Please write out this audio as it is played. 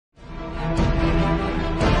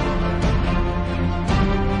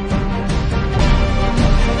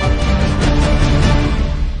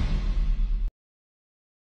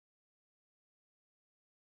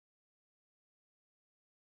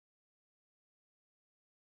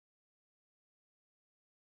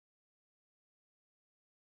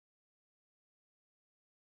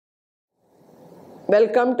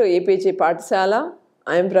Welcome to EPG Pathshala.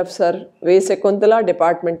 I am Professor V. Sekuntala,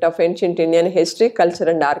 Department of Ancient Indian History, Culture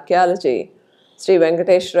and Archaeology, Sri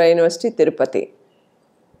Venkateshwara University, Tirupati.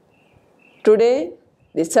 Today,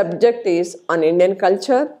 the subject is on Indian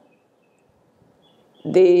culture.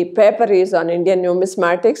 The paper is on Indian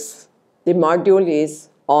numismatics. The module is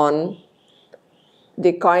on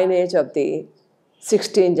the coinage of the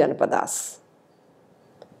 16 Janapadas.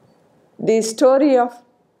 The story of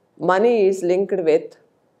money is linked with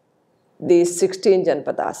these 16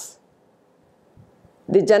 Janapadas.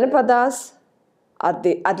 The Janapadas are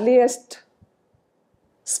the earliest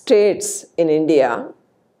states in India,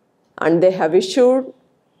 and they have issued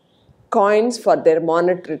coins for their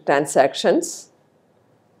monetary transactions.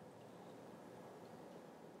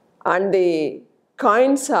 And the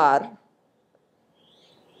coins are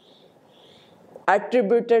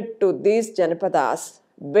attributed to these Janapadas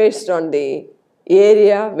based on the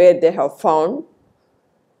area where they have found,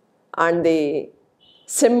 and the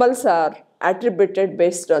symbols are attributed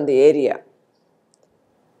based on the area.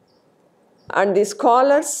 And the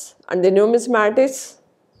scholars and the numismatics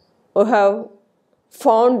who have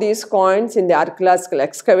found these coins in the archaeological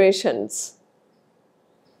excavations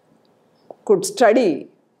could study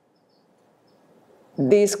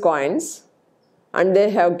these coins, and they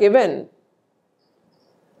have given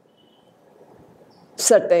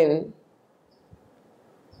certain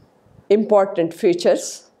important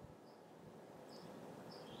features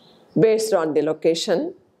based on the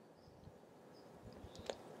location.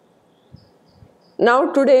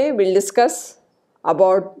 Now today we'll discuss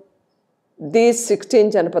about these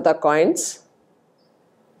 16 Janapada coins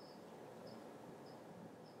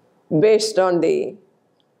based on the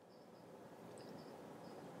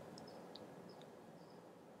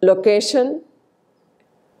location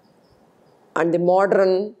and the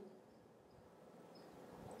modern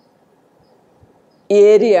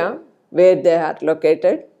area where they are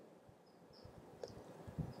located.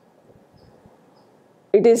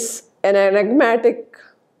 It is an enigmatic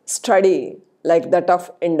study like that of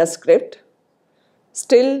Indus script.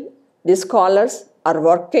 Still, the scholars are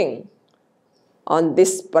working on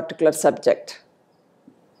this particular subject.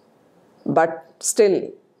 But still,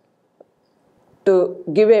 to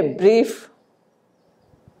give a brief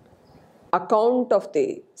account of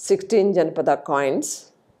the 16 Janapada coins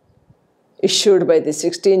issued by the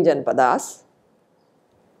 16 Janapadas,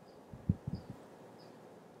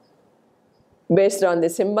 based on the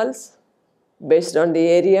symbols, based on the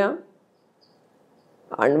area,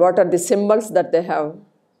 and what are the symbols that they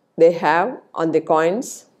have on the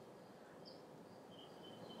coins,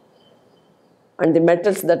 and the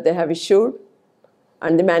metals that they have issued,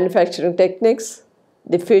 and the manufacturing techniques,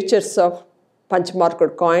 the features of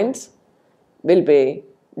punch-marked coins will be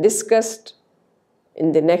discussed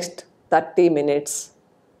in the next 30 minutes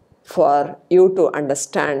for you to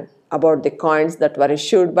understand about the coins that were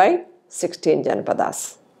issued by 16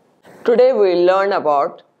 Janapadas. Today we will learn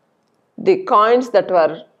about the coins that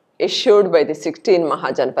were issued by the 16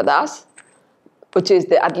 Mahajanapadas, which is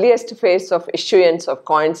the earliest phase of issuance of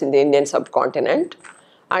coins in the Indian subcontinent.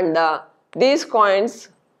 And these coins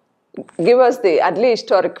give us the early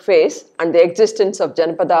historic phase and the existence of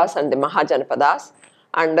Janapadas and the Mahajanapadas,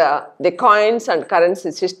 and the coins and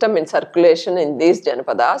currency system in circulation in these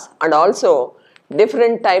Janapadas, and also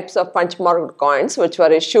different types of punch-marked coins which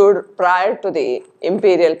were issued prior to the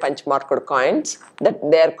imperial punch-marked coins,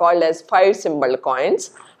 that they are called as 5-symbol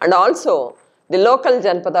coins, and also the local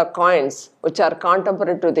Janapada coins which are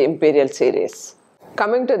contemporary to the imperial series.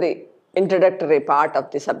 Coming to the introductory part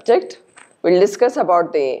of the subject, we will discuss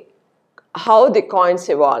about how the coins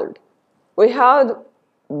evolved. We have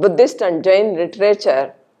Buddhist and Jain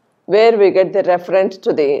literature where we get the reference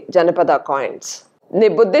to the Janapada coins. The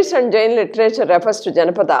Buddhist and Jain literature refers to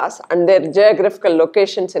Janapadas and their geographical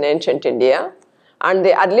locations in ancient India, and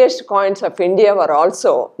the earliest coins of India were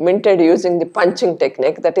also minted using the punching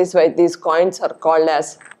technique. That is why these coins are called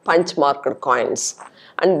as punch-marked coins.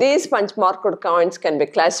 And these punch-marked coins can be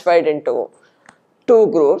classified into two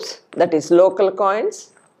groups, that is local coins.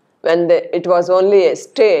 When it was only a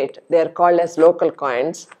state, they are called as local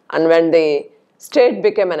coins, and when the state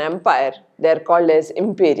became an empire, they are called as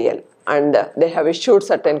imperial. And they have issued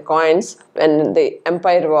certain coins when the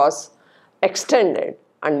empire was extended,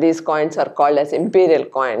 and these coins are called as imperial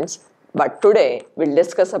coins. But today we'll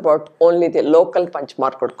discuss about only the local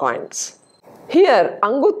punch-marked coins. Here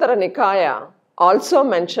Anguttara Nikaya also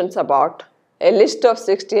mentions about a list of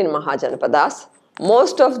 16 Mahajanapadas.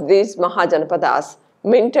 Most of these Mahajanapadas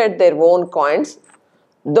minted their own coins,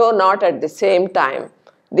 though not at the same time.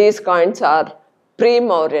 These coins are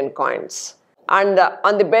pre-Mauryan coins. And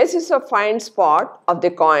on the basis of find spot of the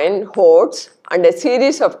coin hoards, and a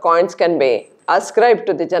series of coins can be ascribed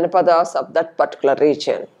to the Janapadas of that particular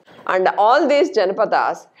region. And all these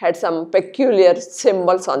Janapadas had some peculiar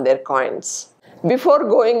symbols on their coins. Before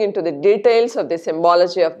going into the details of the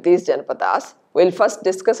symbology of these Janapadas, we'll first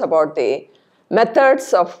discuss about the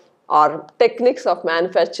methods of or techniques of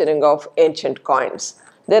manufacturing of ancient coins.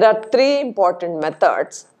 There are three important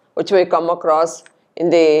methods which we come across in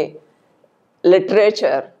the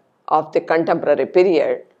literature of the contemporary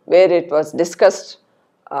period, where it was discussed,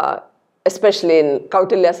 especially in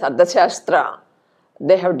Kautilya's Ardhashastra.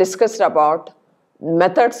 They have discussed about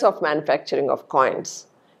methods of manufacturing of coins.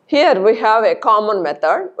 Here we have a common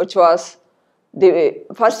method, which was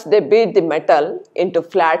first they beat the metal into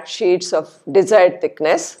flat sheets of desired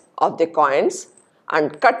thickness of the coins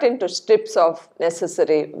and cut into strips of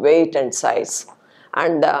necessary weight and size.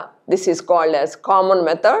 And this is called as common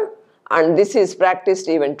method, and this is practiced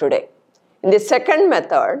even today. In the second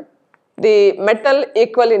method, the metal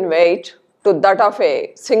equal in weight to that of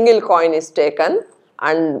a single coin is taken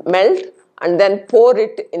and melt and then pour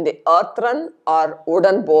it in the earthen or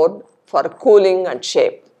wooden board for cooling and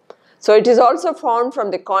shape. So it is also found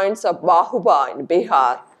from the coins of Bahuba in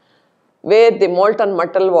Bihar, where the molten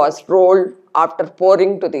metal was rolled after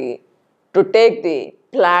pouring to take the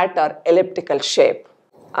flat or elliptical shape.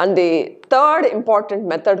 And the third important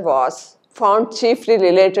method was found chiefly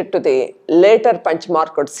related to the later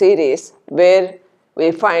Panchmarkad series, where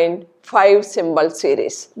we find 5 symbol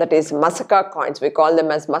series, that is Masaka coins. We call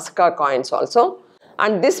them as Masaka coins also.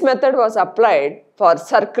 And this method was applied for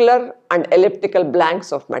circular and elliptical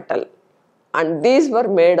blanks of metal. And these were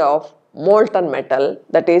made of molten metal,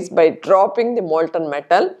 that is by dropping the molten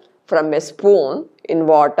metal from a spoon in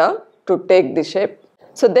water to take the shape.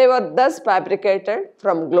 So they were thus fabricated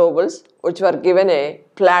from globules which were given a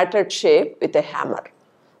flatted shape with a hammer.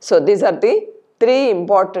 So these are the 3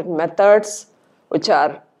 important methods which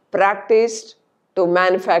are practiced to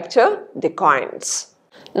manufacture the coins.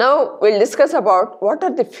 Now we'll discuss about what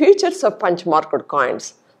are the features of Panchmarkad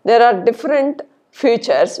coins. There are different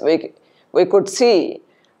features we could see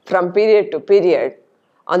from period to period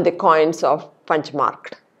on the coins of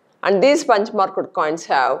Panchmarkad. And these Panchmarkad coins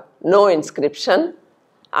have no inscription,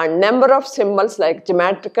 and number of symbols like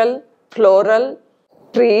geometrical, floral,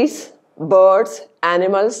 trees, birds,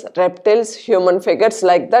 animals, reptiles, human figures,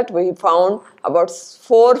 like that we found about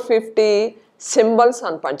 450 symbols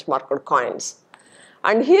on Panchmarkad coins.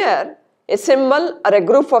 And here a symbol or a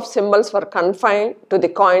group of symbols were confined to the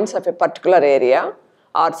coins of a particular area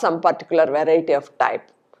or some particular variety of type.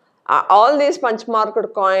 All these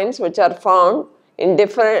Panchmarkad coins which are found on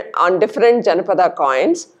different Janapada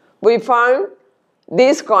coins, we found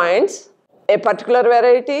these coins a particular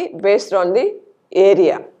variety based on the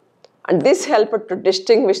area. And this helped to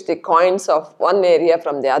distinguish the coins of one area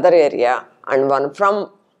from the other area, and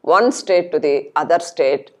from one state to the other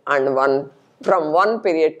state, and from one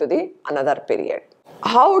period to the another period.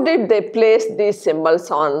 How did they place these symbols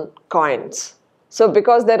on coins? So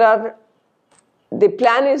because the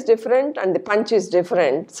plan is different and the punch is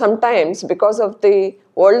different, sometimes because of the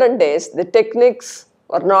olden days, the techniques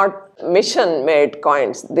were not mission-made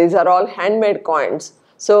coins. These are all handmade coins.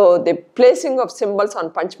 So the placing of symbols on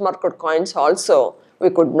Panchmarkad coins also we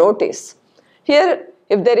could notice. Here,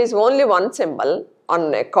 if there is only one symbol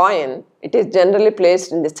on a coin, it is generally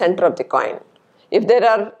placed in the center of the coin. If there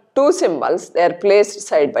are 2 symbols, they are placed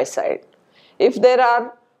side by side. If there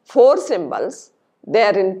are 4 symbols, they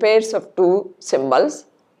are in pairs of 2 symbols,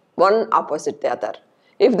 one opposite the other.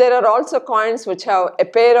 If there are also coins which have a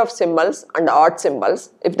pair of symbols and odd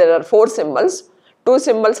symbols, if there are 4 symbols, 2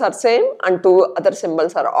 symbols are same and 2 other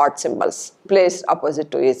symbols are odd symbols placed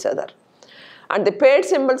opposite to each other. And the paired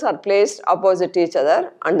symbols are placed opposite each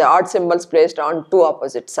other and the odd symbols placed on 2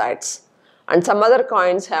 opposite sides. And some other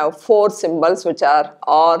coins have 4 symbols which are,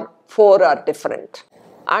 or 4 are different.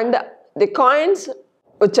 And the coins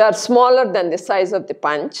which are smaller than the size of the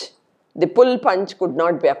punch, the pull punch could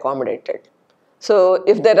not be accommodated. So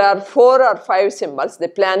if there are 4 or 5 symbols, the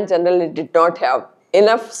plan generally did not have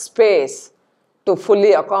enough space to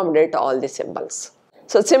fully accommodate all the symbols.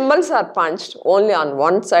 So symbols are punched only on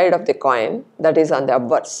one side of the coin, that is on the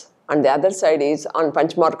obverse, and the other side is on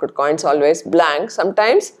Panchmarkad coins always blank.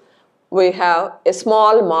 Sometimes we have a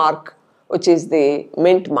small mark which is the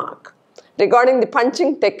mint mark. Regarding the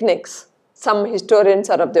punching techniques, some historians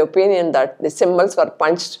are of the opinion that the symbols were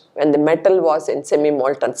punched when the metal was in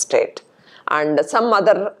semi-molten state. And some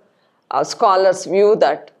other scholars view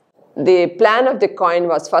that the plan of the coin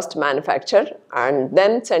was first manufactured and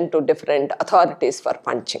then sent to different authorities for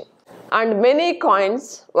punching. And many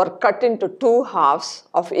coins were cut into two halves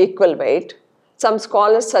of equal weight. Some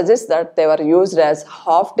scholars suggest that they were used as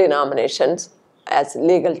half denominations as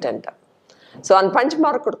legal tender. So on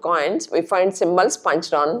punch-marked coins, we find symbols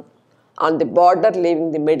punched on the border,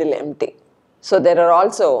 leaving the middle empty. So there are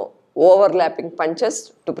also overlapping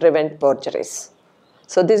punches to prevent forgeries.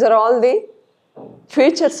 So these are all the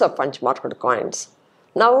features of punch-marked coins.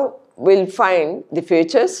 Now we'll find the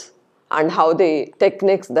features and how the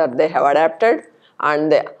techniques that they have adapted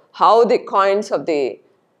and how the coins of the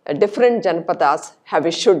different Janapadas have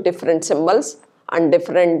issued different symbols and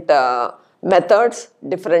different methods,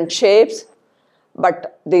 different shapes.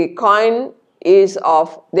 But the coin is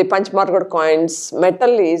of the punch-marked coins,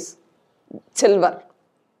 metal is silver.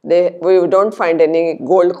 We don't find any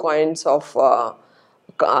gold coins of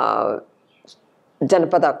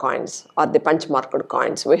Janapada coins or the punch-marked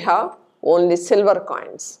coins. We have only silver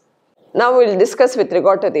coins. Now we will discuss with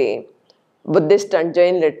regard to the Buddhist and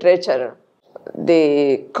Jain literature,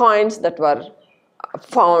 the coins that were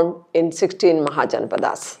found in 16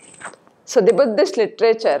 Mahajanapadas. So the Buddhist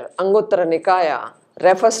literature, Anguttara Nikaya,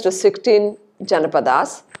 refers to 16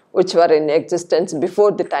 Janapadas which were in existence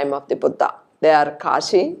before the time of the Buddha. They are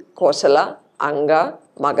Kashi, Kosala, Anga,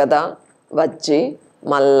 Magadha, Vajji,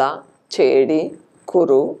 Malla, Chedi,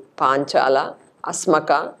 Kuru, Panchala,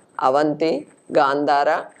 Asmaka, Avanti,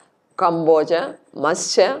 Gandhara, Kamboja,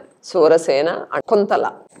 Matsya, Surasena and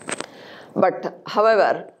Kuntala. But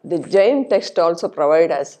however, the Jain text also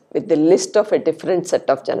provides us with the list of a different set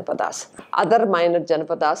of Janapadas. Other minor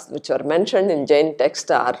Janapadas which are mentioned in Jain text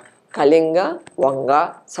are Kalinga,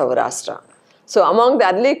 Vanga, Saurashtra. So among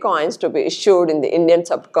the early coins to be issued in the Indian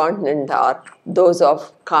subcontinent are those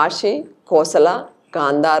of Kashi, Kosala,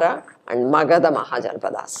 Gandhara and Magadha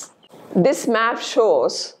Mahajanapadas. This map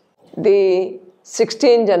shows the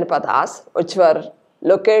 16 Janapadas which were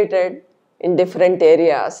located in different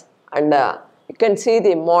areas, and you can see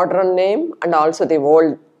the modern name and also the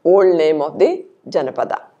old name of the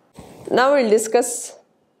Janapada. Now we will discuss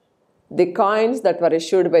the coins that were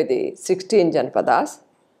issued by the 16 Janapadas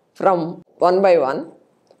from one by one.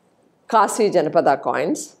 Kasi Janapada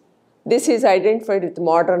coins. This is identified with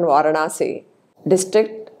modern Varanasi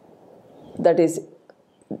district, that is,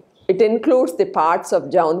 it includes the parts of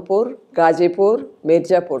Jaunpur, Gazipur,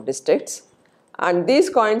 Mirzapur districts. And these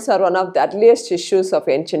coins are one of the earliest issues of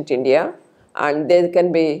ancient India, and they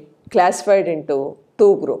can be classified into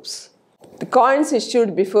two groups. The coins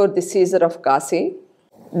issued before the seizure of Kasi.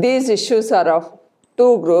 These issues are of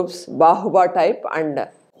two groups, Bahuba type and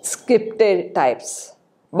Skipte types.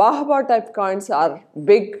 Bahuba type coins are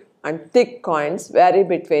big and thick coins, vary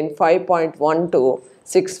between 5.1 to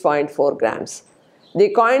 6.4 grams. The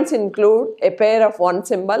coins include a pair of one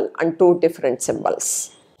symbol and two different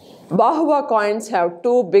symbols. Bahuba coins have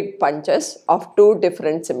two big punches of two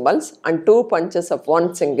different symbols and two punches of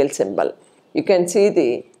one single symbol. You can see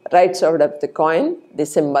the right side of the coin, the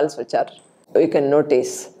symbols which are, you can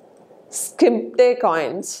notice. Skipte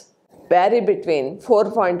coins vary between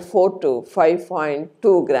 4.4 to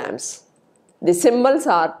 5.2 grams. The symbols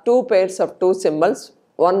are two pairs of two symbols,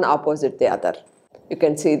 one opposite the other. You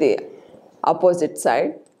can see the opposite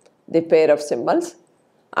side, the pair of symbols,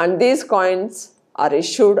 and these coins are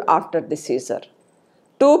issued after the seizure.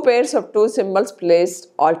 Two pairs of two symbols placed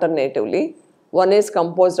alternatively. One is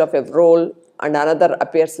composed of a roll and another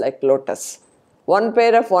appears like lotus. One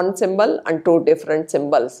pair of one symbol and two different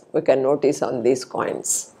symbols we can notice on these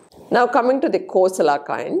coins. Now coming to the Kosala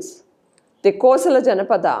coins. The Kosala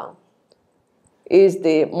Janapada is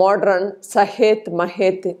the modern Sahet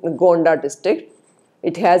Mahet in Gonda district.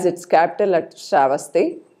 It has its capital at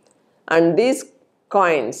Shravasti, and these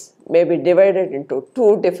coins may be divided into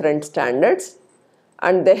two different standards,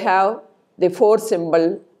 and they have the four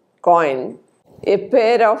symbol coin, a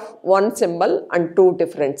pair of one symbol and two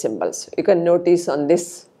different symbols. You can notice on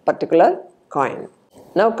this particular coin.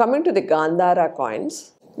 Now coming to the Gandhara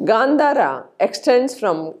coins. Gandhara extends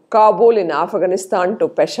from Kabul in Afghanistan to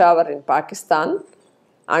Peshawar in Pakistan,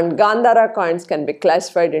 and Gandhara coins can be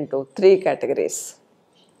classified into three categories.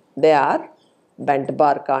 They are bent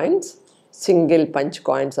bar coins, single punch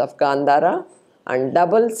coins of Gandhara, and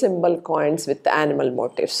double symbol coins with animal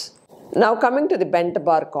motifs. Now coming to the bent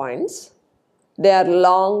bar coins, they are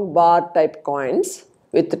long bar type coins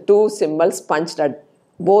with two symbols punched at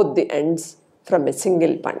both the ends from a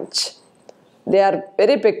single punch. They are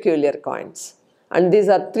very peculiar coins, and these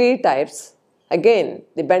are three types. Again,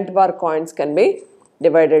 the bent bar coins can be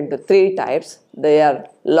divided into three types. They are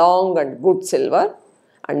long and good silver,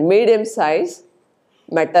 and medium size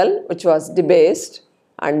metal which was debased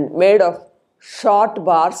and made of short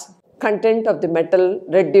bars content of the metal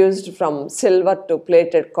reduced from silver to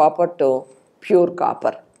plated copper to pure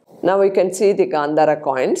copper. Now we can see the Gandhara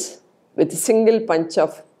coins with single punch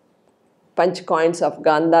coins of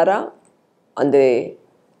Gandhara on the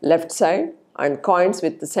left side, and coins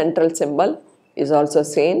with the central symbol is also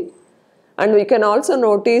seen. And we can also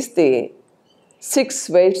notice the 6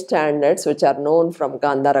 weight standards which are known from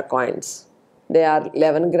Gandhara coins. They are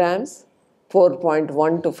 11 grams,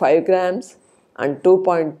 4.1 to 5 grams, and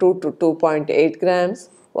 2.2 to 2.8 grams,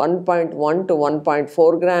 1.1 to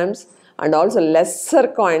 1.4 grams, and also lesser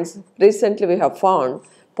coins. Recently we have found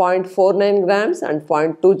 0.49 grams and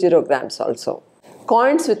 0.20 grams also.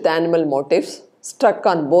 Coins with animal motifs struck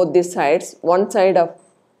on both the sides, one side of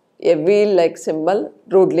a wheel-like symbol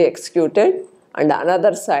rudely executed, and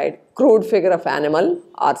another side crude figure of animal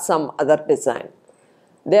or some other design.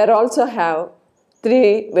 They also have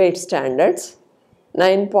 3 weight standards,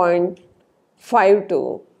 9.5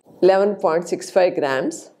 to 11.65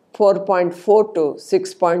 grams, 4.4 to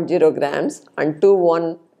 6.0 grams, and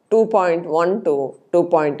 2.1 to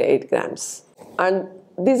 2.8 grams. And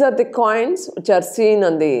these are the coins which are seen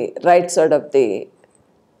on the right side of the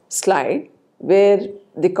slide, where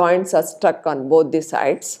the coins are stuck on both the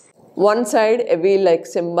sides. One side a wheel-like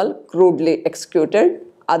symbol crudely executed,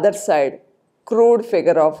 other side crude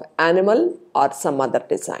figure of animal or some other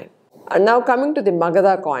design. And now coming to the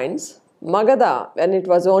Magadha coins. Magadha, when it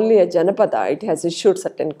was only a Janapada, it has issued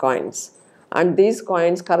certain coins, and these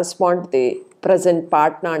coins correspond to the present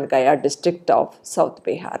Patna and Gaya district of South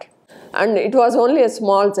Bihar. And it was only a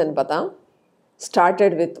small Janapada,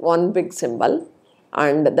 started with one big symbol,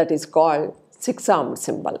 and that is called 6-armed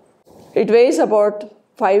symbol. It weighs about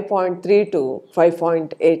 5.3 to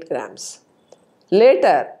 5.8 grams.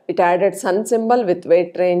 Later, it added sun symbol with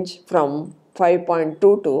weight range from 5.2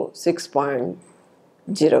 to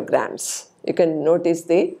 6.0 grams. You can notice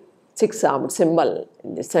the 6-armed symbol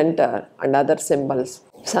in the center and other symbols,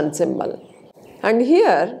 sun symbol. And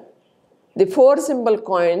here, the 4 symbol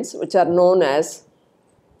coins, which are known as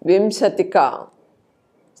Vimshatika,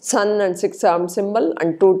 sun and 6-armed symbol,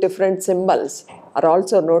 and 2 different symbols are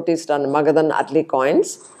also noticed on Magadhan early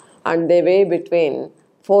coins, and they weigh between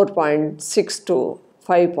 4.6 to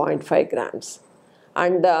 5.5 grams.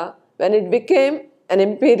 And when it became an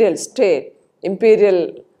imperial state,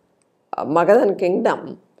 imperial Magadhan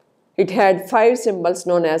kingdom, it had 5 symbols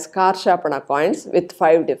known as Karshapana coins with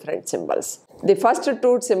 5 different symbols. The first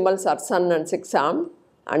 2 symbols are sun and 6-armed,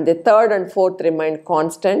 and the 3rd and 4th remained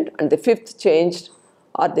constant, and the 5th changed,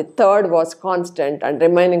 or the 3rd was constant and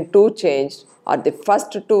remaining 2 changed, or the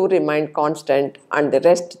first 2 remained constant and the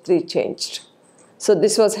rest 3 changed. So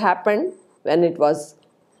this was happened when it was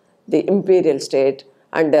the imperial state,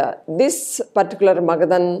 and this particular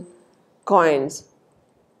Magadhan coins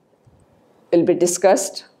will be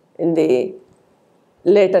discussed in the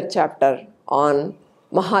later chapter on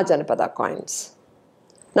Mahajanapada coins.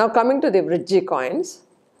 Now coming to the Vrijji coins.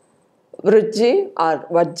 Vrijji or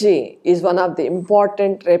Vajji is one of the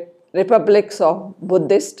important republics of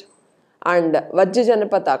Buddhist, and Vajji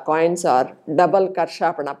Janapada coins are double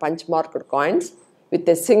Karshapana punch-marked coins with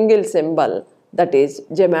a single symbol, that is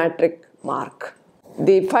geometric mark.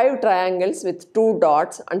 The 5 triangles with 2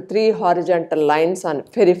 dots and 3 horizontal lines on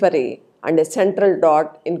periphery and a central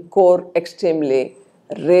dot in core, extremely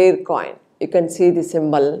rare coin. You can see the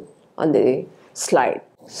symbol on the slide.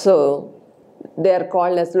 So they are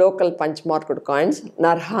called as local punch-marked coins,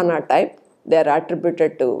 Narhana type. They are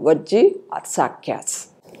attributed to Vajji or Sakyas.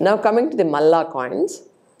 Now coming to the Malla coins.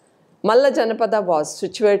 Malla Janapada was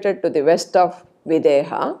situated to the west of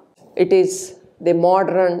Videha. It is the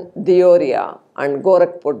modern Deoria and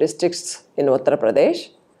Gorakhpur districts in Uttar Pradesh.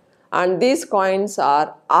 And these coins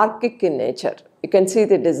are archaic in nature. You can see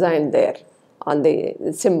the design there on the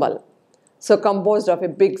symbol. So composed of a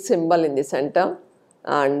big symbol in the center,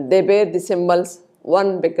 and they bear the symbols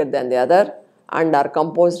one bigger than the other and are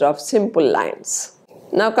composed of simple lines.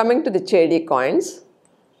 Now coming to the Chedi coins.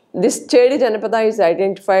 This Chedi Janapada is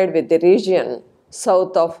identified with the region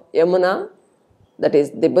south of Yamuna, that is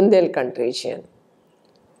the Bundelkhand region.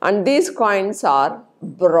 And these coins are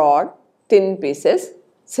broad, thin pieces.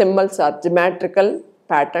 Symbols are geometrical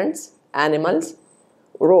patterns, animals,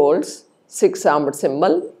 rolls, 6-armed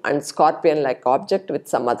symbol, and scorpion-like object with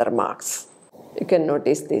some other marks. You can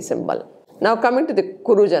notice the symbol. Now coming to the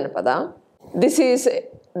Kuru Janapada. This is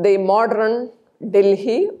the modern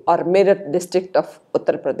Delhi or Meerut district of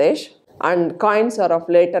Uttar Pradesh, and coins are of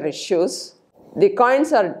later issues. The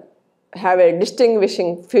coins have a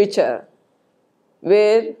distinguishing feature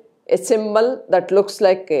where a symbol that looks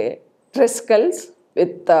like a triskels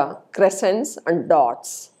with crescents and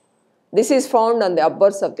dots This is found on the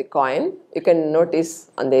obverse of the coin. You can notice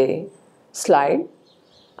on the slide.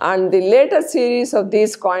 And the later series of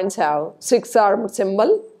these coins have 6-armed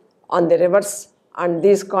symbol on the reverse, and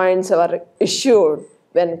these coins were issued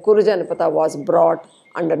when Kuru Janapada was brought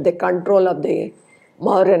under the control of the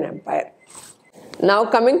Mauryan Empire. Now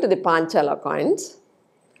coming to the Panchala coins,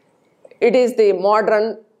 it is the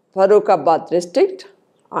modern Farrukhabad district,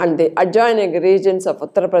 and the adjoining regions of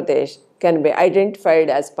Uttar Pradesh can be identified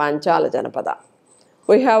as Panchala Janapada.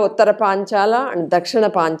 We have Uttara Panchala and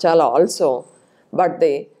Dakshina Panchala also, but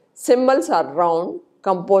the symbols are round,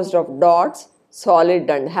 composed of dots, solid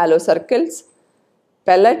and hollow circles,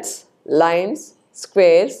 pellets, lines,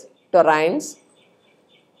 squares, torrents,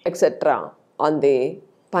 etc. on the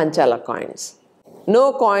Panchala coins.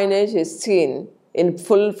 No coinage is seen in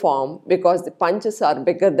full form because the punches are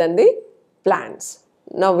bigger than the plants.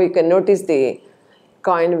 Now we can notice the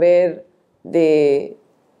coin where the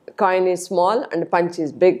coin is small and punch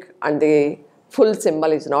is big, and the full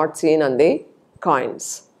symbol is not seen on the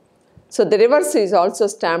coins. So the reverse is also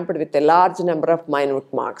stamped with a large number of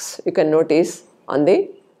minute marks. You can notice on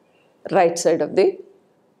the right side of the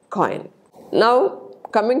coin. Now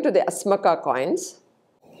coming to the Asmaka coins.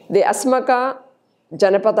 The Asmaka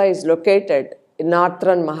Janapada is located in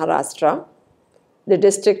northern Maharashtra. The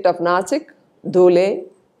district of Nasik, Dhule,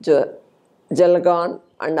 Jalgaon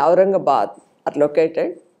and Aurangabad are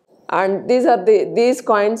located. And these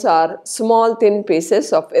coins are small thin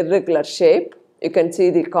pieces of irregular shape. You can see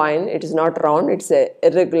the coin, it is not round, it is a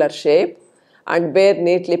irregular shape and bear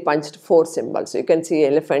neatly punched 4 symbols. You can see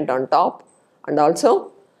elephant on top and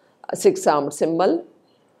also a 6-armed symbol,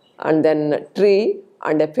 and then tree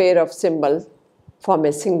and a pair of symbols form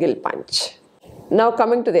a single punch. Now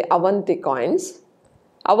coming to the Avanti coins.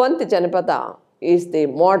 Avanti Janapada is the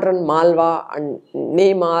modern Malwa and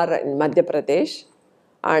Neymar in Madhya Pradesh,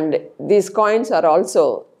 and these coins are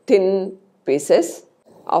also thin pieces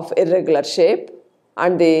of irregular shape,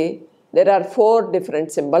 and there are 4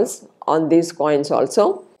 different symbols on these coins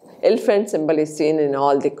also. Elephant symbol is seen in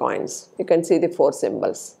all the coins. You can see the 4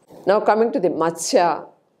 symbols. Now coming to the Matsya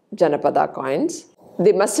Janapada coins.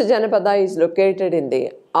 The Matsya Janapada is located in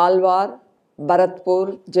the Alwar,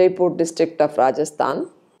 Bharatpur, Jaipur district of Rajasthan,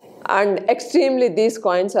 and extremely these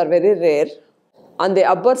coins are very rare. On the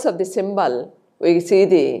obverse of the symbol, we see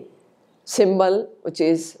the symbol which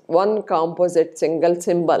is one composite single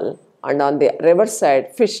symbol, and on the reverse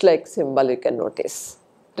side fish-like symbol you can notice.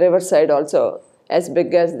 Reverse side also as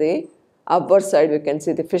big as the obverse side we can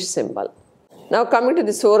see the fish symbol. Now coming to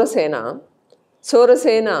the Surasena.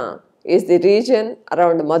 Surasena is the region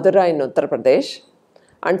around Mathura in Uttar Pradesh,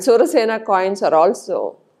 and Surasena coins are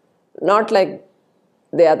also not like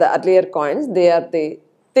the other earlier coins. They are the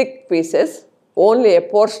thick pieces. Only a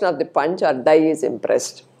portion of the punch or die is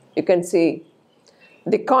impressed. You can see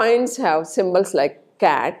the coins have symbols like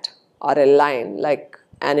cat or a lion like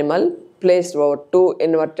animal placed over 2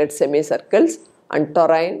 inverted semicircles and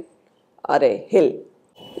terrain or a hill.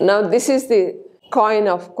 Now this is the coin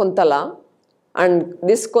of Kuntala, and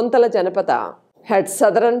this Kuntala Janapada had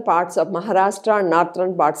southern parts of Maharashtra and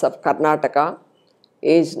northern parts of Karnataka,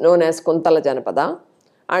 is known as Kuntala Janapada,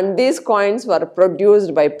 and these coins were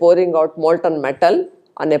produced by pouring out molten metal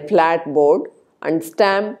on a flat board and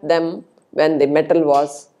stamped them when the metal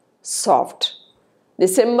was soft. The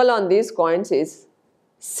symbol on these coins is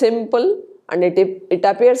simple, and it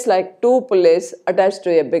appears like 2 pulleys attached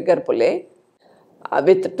to a bigger pulley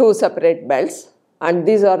with 2 separate belts, and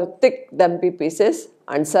these are thick dumpy pieces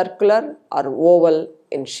and circular or oval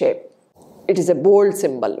in shape. It is a bold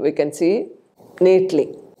symbol, we can see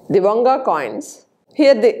neatly. The Vanga coins.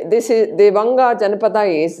 Here the Vanga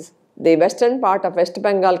Janapada is the western part of West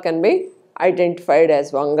Bengal can be identified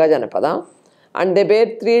as Vanga Janapada, and they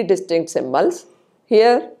bear 3 distinct symbols.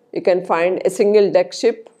 Here you can find a single deck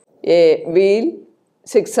ship, a wheel,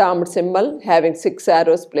 6-armed symbol having 6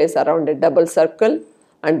 arrows placed around a double circle,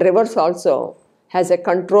 and reverse also has a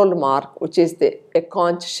control mark which is a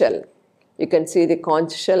conch shell. You can see the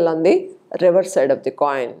conch shell on the reverse side of the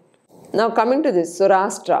coin. Now coming to the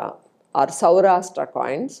Surashtra or Saurashtra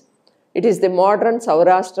coins. It is the modern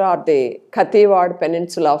Saurashtra or the Kathiawar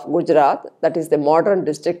peninsula of Gujarat, that is the modern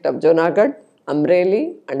district of Junagadh,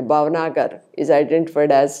 Amreli and Bhavnagar is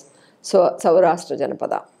identified as Saurashtra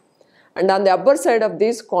Janapada. And on the upper side of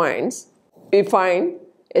these coins, we find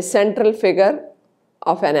a central figure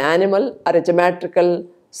of an animal or a geometrical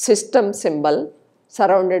system symbol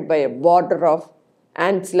surrounded by a border of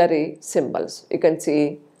ancillary symbols. You can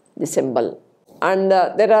see the symbol. And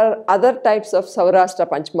there are other types of Saurashtra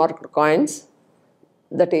punchmarked coins,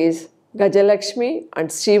 that is Gajalakshmi and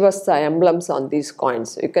Srivastha emblems on these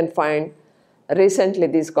coins. You can find recently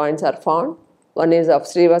these coins are found. One is of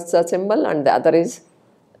Srivastha symbol and the other is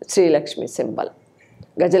Sri Lakshmi symbol,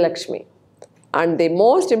 Gajalakshmi. And the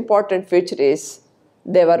most important feature is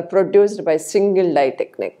they were produced by single die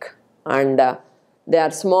technique, and they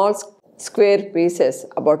are small square pieces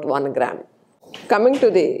about 1 gram. Coming to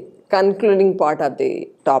the concluding part of the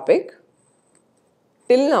topic,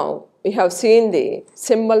 till now we have seen the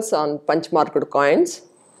symbols on punch-marked coins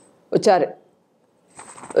which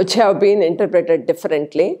have been interpreted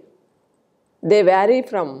differently. They vary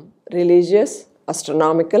from religious,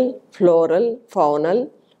 astronomical, floral, faunal,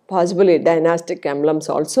 possibly dynastic emblems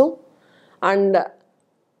also. And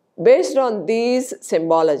based on these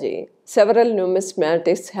symbology, several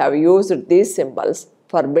numismatics have used these symbols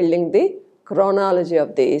for building the chronology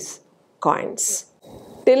of these coins.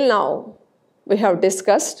 Till now, we have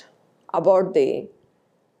discussed about the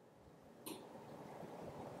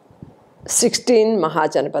 16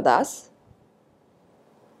 Mahajanapadas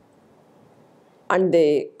and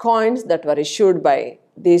the coins that were issued by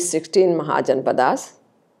these 16 Mahajanapadas.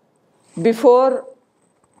 Before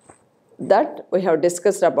that, we have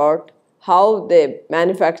discussed about how they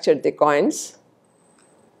manufactured the coins,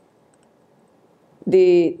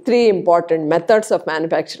 the 3 important methods of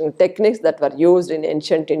manufacturing techniques that were used in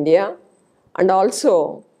ancient India, and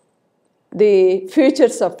also the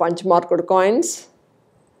features of punch-marked coins,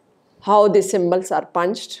 how the symbols are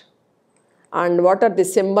punched, and what are the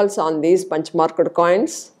symbols on these punch-marked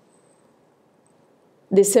coins.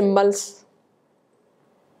 The symbols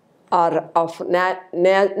are of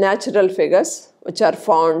natural figures which are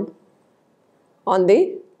found on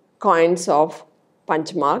the coins of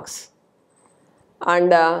punch marks,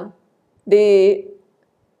 and the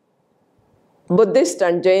Buddhist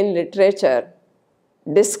and Jain literature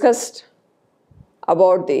discussed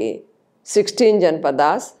about the 16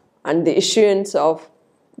 Janapadas and the issuance of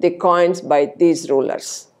the coins by these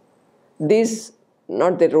rulers. These,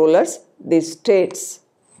 not the rulers, the states,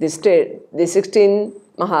 the 16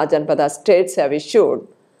 Mahajanapada states have issued.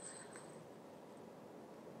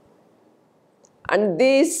 And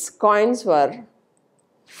these coins were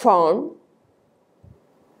found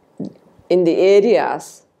in the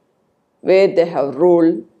areas where they have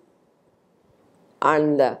ruled,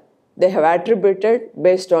 and they have attributed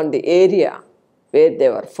based on the area where they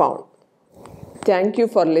were found. Thank you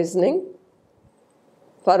for listening.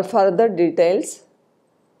 For further details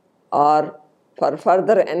or for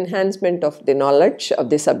further enhancement of the knowledge of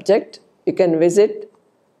the subject, you can visit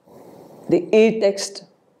the e-text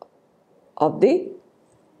of the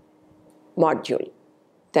module.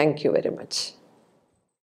 Thank you very much.